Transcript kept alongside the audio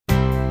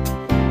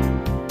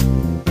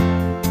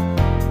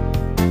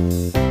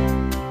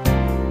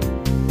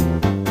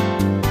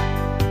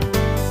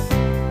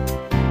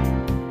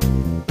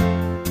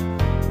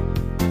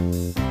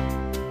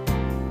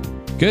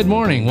Good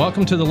morning.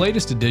 Welcome to the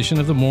latest edition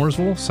of the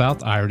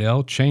Mooresville-South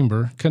Iredell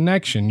Chamber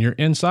Connection, your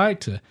insight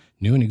to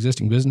new and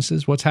existing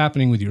businesses, what's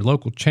happening with your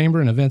local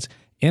chamber and events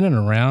in and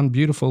around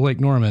beautiful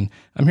Lake Norman.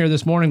 I'm here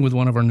this morning with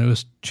one of our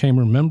newest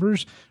chamber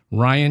members,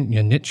 Ryan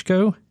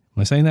Yanicko. Am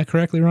I saying that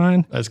correctly,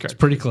 Ryan? That's correct. It's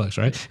pretty close,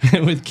 right?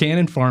 With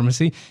Cannon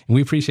Pharmacy. And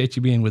we appreciate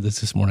you being with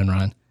us this morning,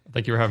 Ryan.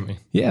 Thank you for having me.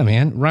 Yeah,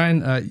 man.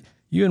 Ryan,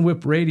 you and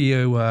Whip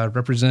Radio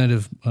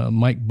Representative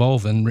Mike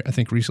Bolvin, I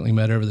think, recently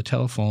met over the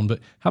telephone. But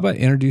how about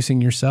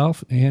introducing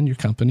yourself and your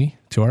company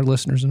to our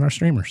listeners and our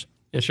streamers?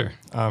 Yeah, sure.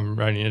 I'm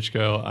Ryan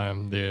Yanicko.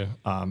 I'm the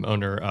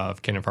owner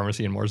of Cannon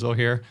Pharmacy in Mooresville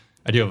here.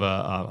 I do have a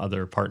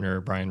other partner,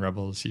 Brian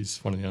Rebels.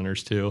 He's one of the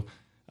owners too.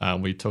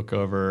 We took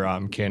over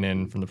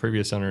Cannon from the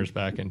previous owners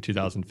back in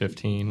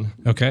 2015.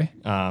 Okay.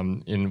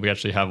 And we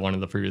actually have one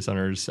of the previous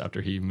owners after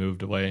he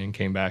moved away and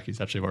came back.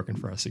 He's actually working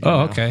for us again.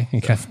 Oh, okay.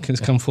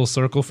 It's come full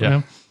circle for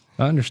him.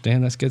 I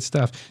understand. That's good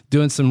stuff.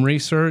 Doing some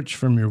research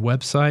from your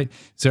website,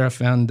 Sarah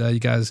found you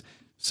guys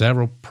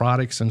several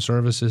products and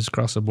services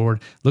across the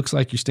board. Looks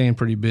like you're staying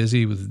pretty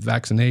busy with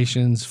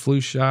vaccinations, flu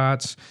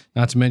shots,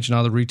 not to mention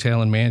all the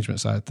retail and management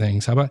side of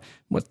things. How about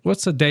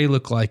what's a day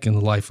look like in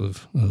the life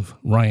of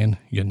Ryan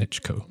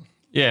Yanicko?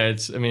 Yeah,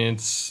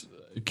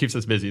 it keeps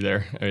us busy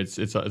there. It's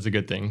a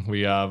good thing.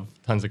 We have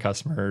tons of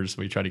customers.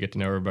 We try to get to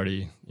know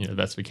everybody, the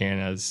best we can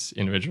as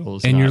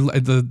individuals. And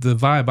the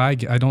vibe I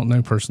get, I don't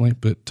know personally,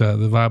 but the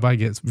vibe I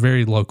get is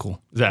very local.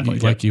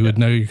 Exactly. You would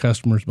know your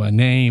customers by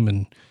name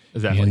and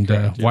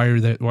correct,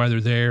 why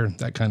they're there,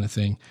 that kind of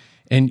thing.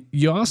 And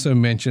you also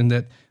mentioned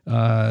that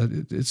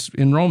it's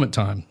enrollment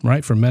time,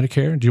 right, for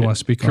Medicare. Do you want to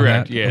speak on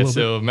that? Correct. Yeah.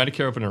 So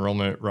Medicare open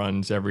enrollment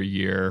runs every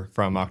year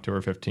from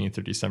October 15th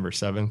through December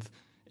 7th,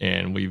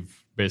 and we've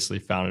basically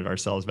founded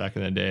ourselves back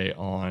in the day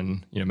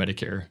on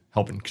Medicare,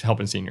 helping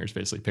seniors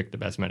basically pick the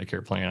best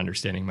Medicare plan,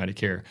 understanding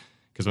Medicare.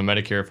 Because when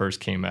Medicare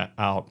first came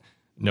out,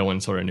 no one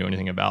sort of knew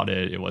anything about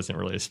it. It wasn't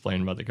really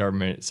explained by the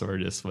government. It sort of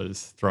just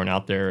was thrown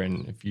out there,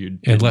 and if you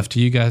left to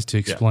you guys to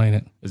explain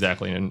it.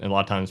 Exactly, and a lot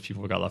of times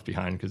people got left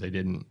behind because they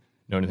didn't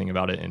know anything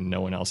about it, and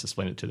no one else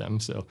explained it to them.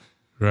 So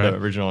the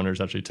original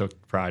owners actually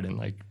took pride in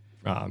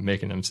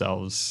making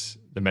themselves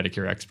the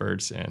Medicare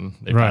experts, and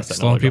they passed that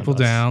slowing knowledge people on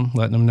to us. down,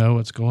 letting them know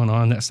what's going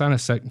on. That kind of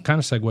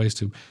segues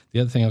to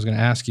the other thing I was going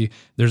to ask you.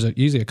 There's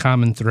usually a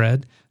common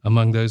thread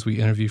among those we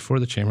interview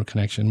for the Chamber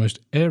Connection. Most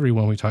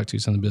everyone we talk to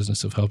is in the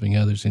business of helping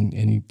others, and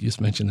you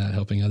just mentioned that,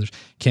 helping others.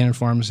 Cannon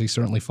Pharmacy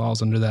certainly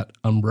falls under that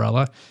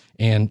umbrella,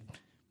 and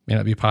may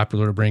not be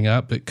popular to bring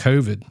up, but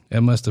COVID, it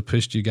must have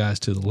pushed you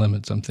guys to the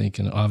limits. I'm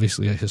thinking,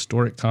 obviously, a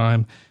historic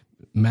time,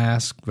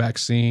 masks,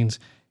 vaccines.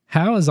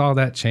 How has all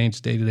that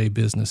changed day-to-day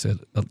business at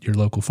your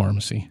local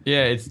pharmacy?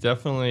 Yeah, it's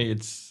definitely,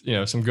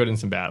 some good and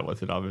some bad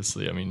with it,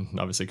 obviously. I mean,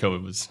 obviously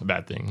COVID was a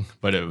bad thing,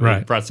 but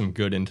it brought some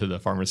good into the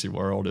pharmacy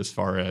world as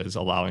far as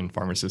allowing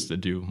pharmacists to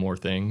do more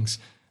things.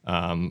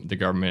 The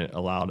government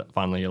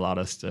finally allowed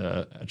us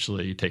to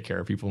actually take care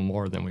of people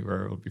more than we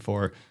were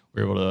before.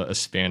 We were able to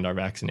expand our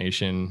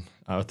vaccination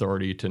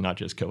authority to not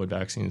just COVID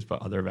vaccines,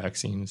 but other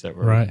vaccines that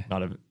were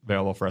not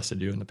available for us to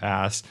do in the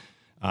past.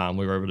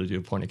 We were able to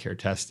do point-of-care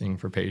testing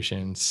for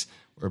patients,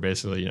 where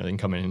basically, they can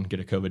come in and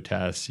get a COVID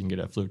test, you can get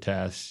a flu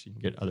test, you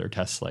can get other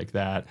tests like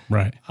that.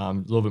 Right. A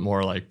little bit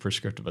more like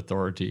prescriptive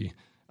authority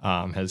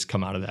has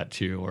come out of that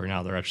too, where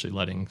now they're actually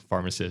letting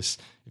pharmacists,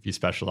 if you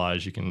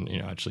specialize, you can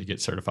actually get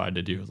certified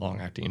to do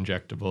long-acting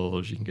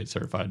injectables, you can get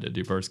certified to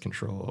do birth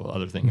control,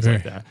 other things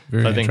like that.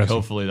 So I think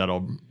hopefully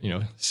that'll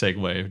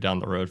segue down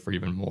the road for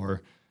even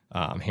more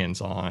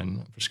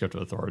hands-on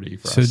prescriptive authority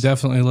for us. So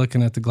definitely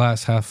looking at the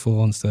glass half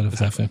full instead of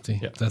half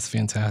empty. Yeah. That's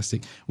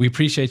fantastic. We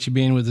appreciate you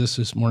being with us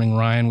this morning,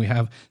 Ryan. We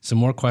have some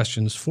more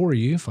questions for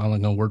you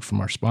following a word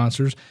from our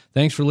sponsors.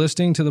 Thanks for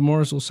listening to the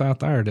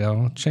Mooresville-South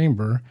Iredell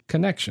Chamber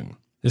Connection.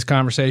 This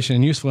conversation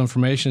and useful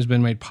information has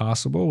been made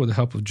possible with the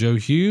help of Joe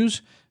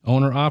Hughes,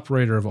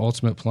 owner-operator of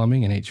Ultimate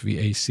Plumbing and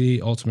HVAC,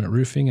 Ultimate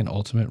Roofing, and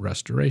Ultimate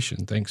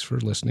Restoration. Thanks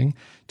for listening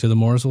to the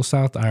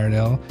Mooresville-South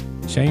Iredell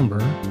Chamber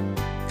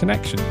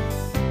Connection.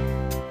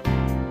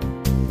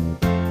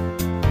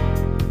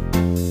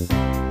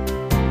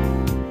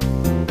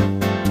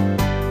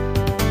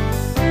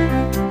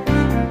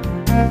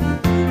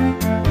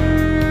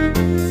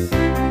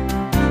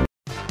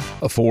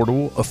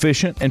 Affordable,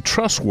 efficient, and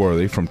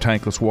trustworthy, from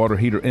tankless water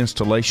heater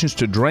installations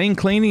to drain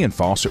cleaning and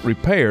faucet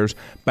repairs,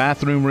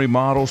 bathroom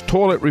remodels,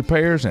 toilet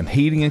repairs, and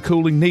heating and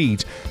cooling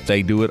needs.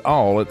 They do it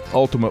all at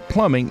Ultimate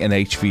Plumbing and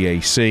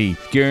HVAC.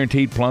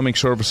 Guaranteed plumbing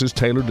services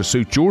tailored to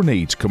suit your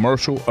needs.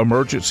 Commercial,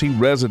 emergency,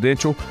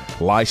 residential,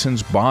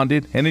 licensed,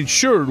 bonded, and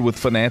insured with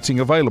financing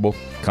available.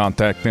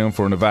 Contact them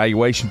for an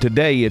evaluation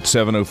today at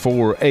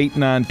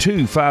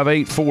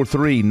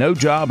 704-892-5843. No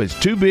job is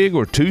too big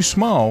or too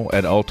small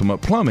at Ultimate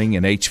Plumbing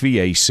and HVAC.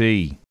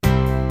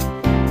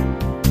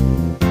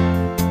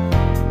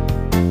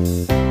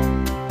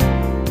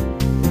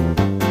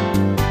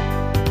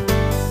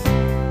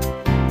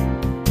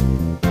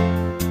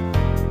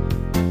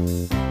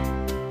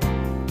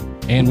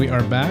 And we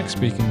are back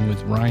speaking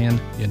with Ryan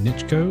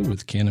Yanicko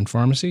with Cannon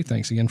Pharmacy.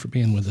 Thanks again for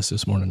being with us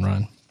this morning,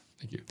 Ryan.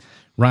 Thank you.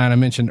 Ryan, I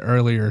mentioned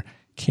earlier,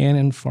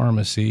 Cannon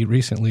Pharmacy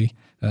recently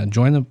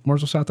joined the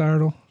Mooresville-South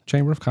Iredell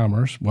Chamber of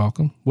Commerce.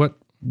 Welcome. What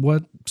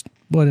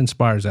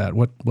inspires that?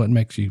 What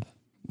makes you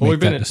make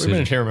that decision? We've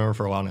been a chamber member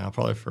for a while now,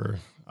 probably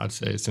I'd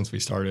say since we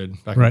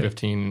started back in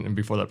 15, and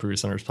before that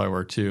previous owners probably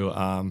were too.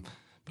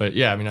 But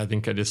yeah, I mean, I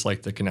think I just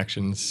like the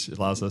connections. It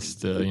allows us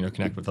to,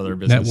 connect with other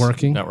business.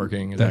 Networking,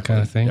 exactly. That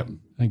kind of thing. Yep.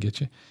 I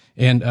get you.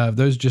 And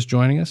those just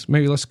joining us,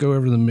 maybe let's go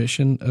over the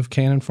mission of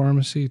Cannon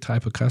Pharmacy,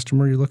 type of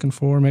customer you're looking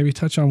for. Maybe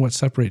touch on what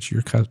separates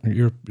your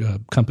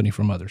company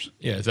from others.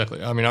 Yeah,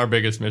 exactly. I mean, our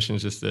biggest mission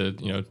is just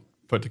to,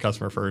 put the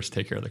customer first,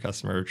 take care of the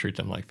customer, treat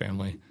them like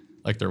family,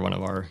 like they're one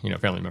of our,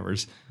 family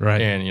members.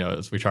 Right. And,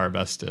 as we try our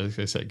best to, as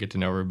I said, get to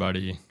know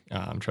everybody,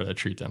 try to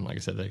treat them, like I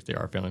said, like they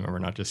are a family member,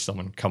 not just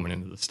someone coming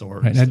into the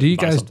store. Right. Now, do you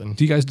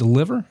guys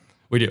deliver?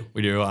 We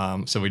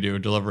do. So we do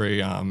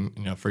delivery,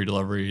 free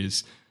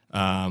deliveries.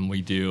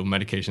 We do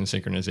medication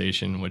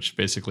synchronization, which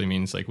basically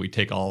means like we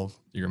take all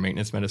your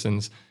maintenance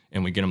medicines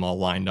and we get them all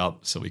lined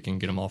up so we can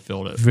get them all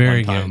filled at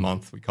one time a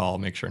month. We call,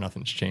 make sure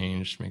nothing's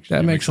changed.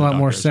 That makes a lot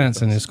more sense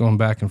than it's going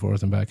back and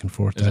forth.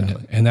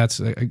 Exactly. And that's,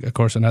 of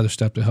course, another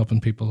step to helping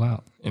people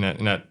out. And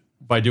that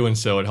by doing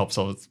so, it helps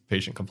with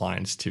patient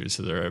compliance too.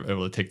 So they're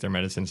able to take their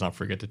medicines, not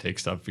forget to take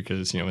stuff,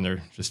 because, when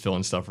they're just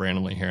filling stuff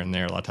randomly here and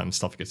there, a lot of times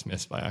stuff gets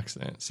missed by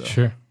accident. So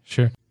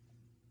Sure.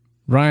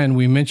 Ryan,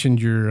 we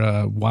mentioned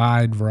your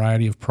wide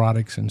variety of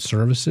products and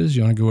services.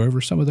 You want to go over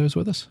some of those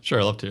with us? Sure,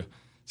 I'd love to.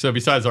 So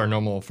besides our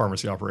normal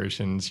pharmacy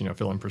operations,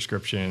 filling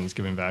prescriptions,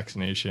 giving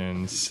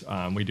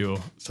vaccinations, we do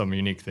some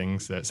unique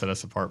things that set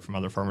us apart from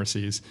other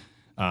pharmacies.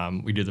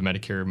 We do the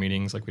Medicare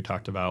meetings like we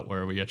talked about,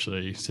 where we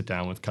actually sit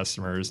down with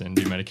customers and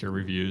do Medicare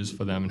reviews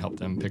for them and help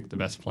them pick the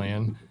best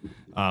plan.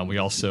 We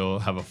also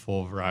have a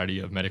full variety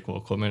of medical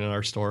equipment in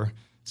our store.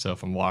 So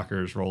from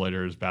walkers,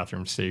 rollators,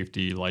 bathroom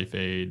safety, life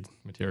aid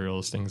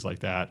materials, things like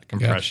that,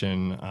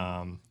 compression,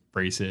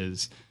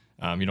 braces.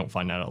 You don't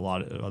find that a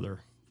lot of other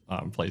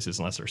places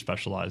unless they're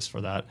specialized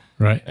for that.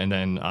 Right. And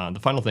then the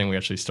final thing we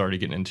actually started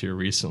getting into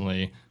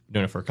recently, we've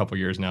doing it for a couple of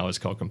years now, is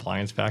called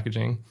compliance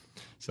packaging.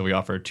 So we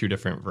offer 2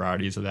 different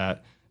varieties of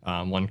that.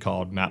 One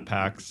called map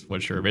packs,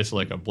 which are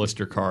basically like a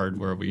blister card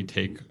where we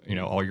take,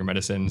 all your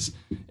medicines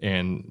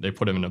and they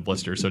put them in a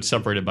blister. So it's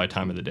separated by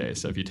time of the day.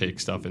 So if you take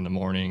stuff in the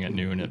morning, at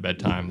noon, at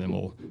bedtime, then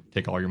we'll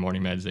take all your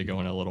morning meds. They go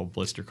in a little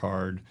blister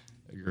card,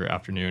 your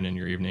afternoon and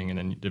your evening, and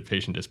then the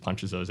patient just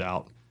punches those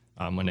out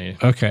when they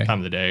time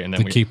of the day. And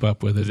then we keep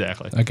up with it.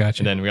 Exactly. I got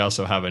you. And then we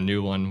also have a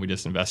new one we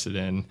just invested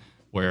in,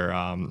 where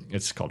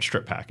it's called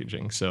strip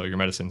packaging. So your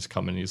medicines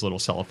come in these little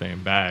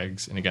cellophane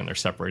bags, and again, they're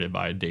separated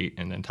by a date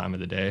and then time of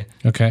the day.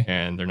 Okay.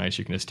 And they're nice.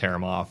 You can just tear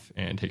them off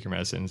and take your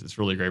medicines. It's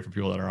really great for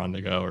people that are on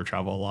the go or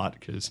travel a lot,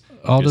 because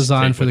all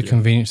designed for the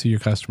convenience of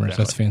your customers.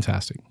 Exactly. That's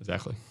fantastic.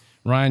 Exactly.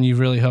 Ryan, you've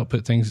really helped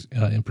put things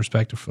in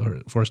perspective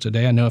for us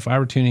today. I know if I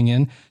were tuning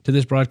in to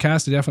this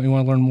broadcast, I definitely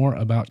want to learn more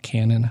about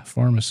Cannon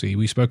Pharmacy.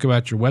 We spoke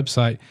about your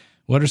website.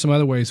 What are some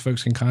other ways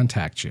folks can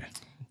contact you?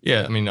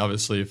 Yeah, I mean,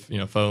 obviously, if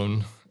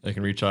phone, they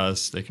can reach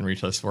us.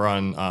 We're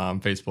on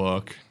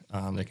Facebook.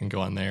 They can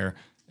go on there.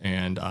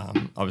 And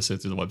obviously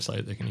through the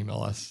website, they can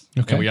email us.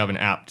 Okay. And we have an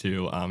app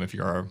too. If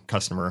you're our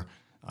customer,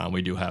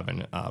 we do have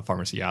a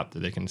pharmacy app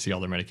that they can see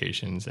all their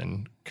medications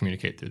and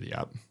communicate through the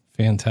app.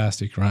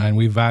 Fantastic, Ryan.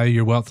 We value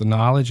your wealth of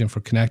knowledge and for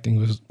connecting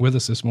with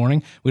us this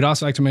morning. We'd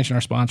also like to mention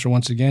our sponsor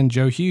once again,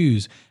 Joe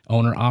Hughes,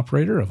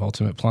 owner-operator of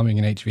Ultimate Plumbing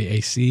and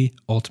HVAC,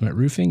 Ultimate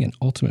Roofing, and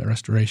Ultimate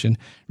Restoration.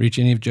 Reach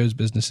any of Joe's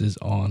businesses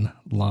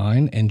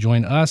online and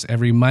join us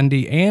every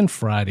Monday and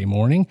Friday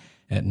morning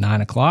at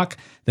 9 o'clock,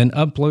 then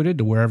uploaded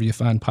to wherever you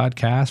find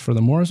podcasts for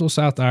the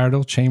Mooresville-South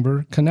Iredell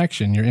Chamber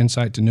Connection, your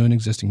insight to new and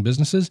existing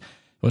businesses,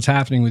 what's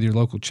happening with your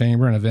local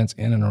chamber, and events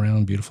in and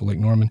around beautiful Lake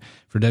Norman.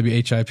 For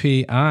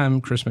WHIP,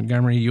 I'm Chris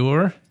Montgomery,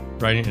 your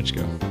Ryan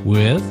Yanicko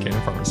with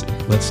Cannon Pharmacy.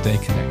 Let's stay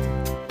connected.